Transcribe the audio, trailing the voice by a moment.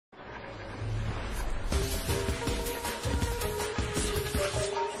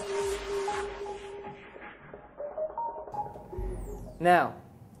Now,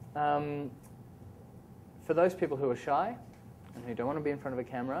 for those people who are shy and who don't want to be in front of a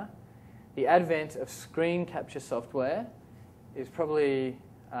camera, the advent of screen capture software is probably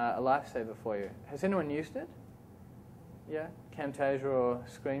a lifesaver for you. Has anyone used it? Yeah? Camtasia or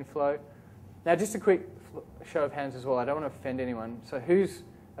ScreenFlow? Now, just a quick show of hands as well. I don't want to offend anyone. So who's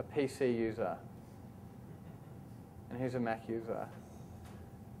a PC user? And who's a Mac user?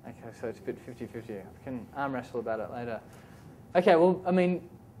 Okay, so it's a bit 50-50. We can arm wrestle about it later. Okay, well, I mean,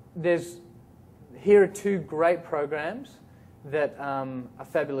 here are two great programs that are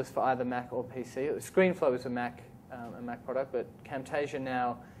fabulous for either Mac or PC. ScreenFlow is a Mac product, but Camtasia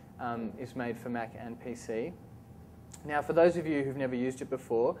now is made for Mac and PC. Now, for those of you who've never used it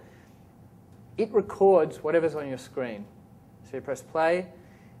before, it records whatever's on your screen. So you press play,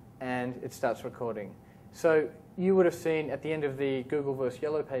 and it starts recording. So you would have seen at the end of the Google vs.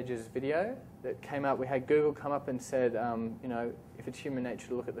 Yellow Pages video that came up, we had Google come up and said, you know, if it's human nature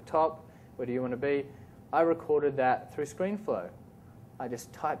to look at the top, where do you want to be? I recorded that through ScreenFlow. I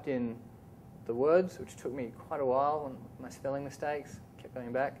just typed in the words, which took me quite a while, and my spelling mistakes, kept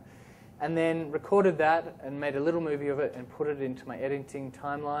going back, and then recorded that and made a little movie of it and put it into my editing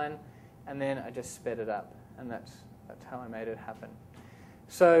timeline, and then I just sped it up, and that's how I made it happen.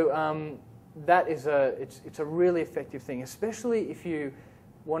 So that is it's a really effective thing, especially if you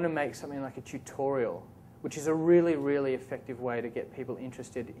want to make something like a tutorial, which is a really, really effective way to get people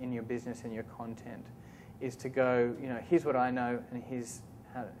interested in your business and your content, is to go, you know, here's what I know, and here's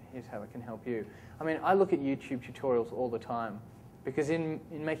how it can help you. I mean, I look at YouTube tutorials all the time, because in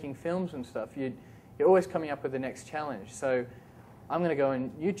making films and stuff, you're always coming up with the next challenge. So I'm going to go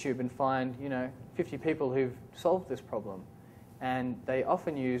on YouTube and find, you know, 50 people who've solved this problem. And they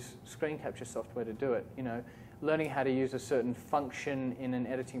often use screen capture software to do it, you know, learning how to use a certain function in an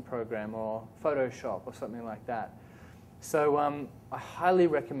editing program or Photoshop or something like that. So I highly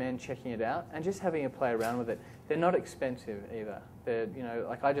recommend checking it out and just having a play around with it. They're not expensive either. They're, you know,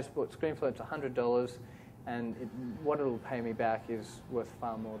 like I just bought ScreenFlow, it's $100, and what it'll pay me back is worth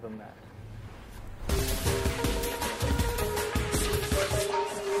far more than that.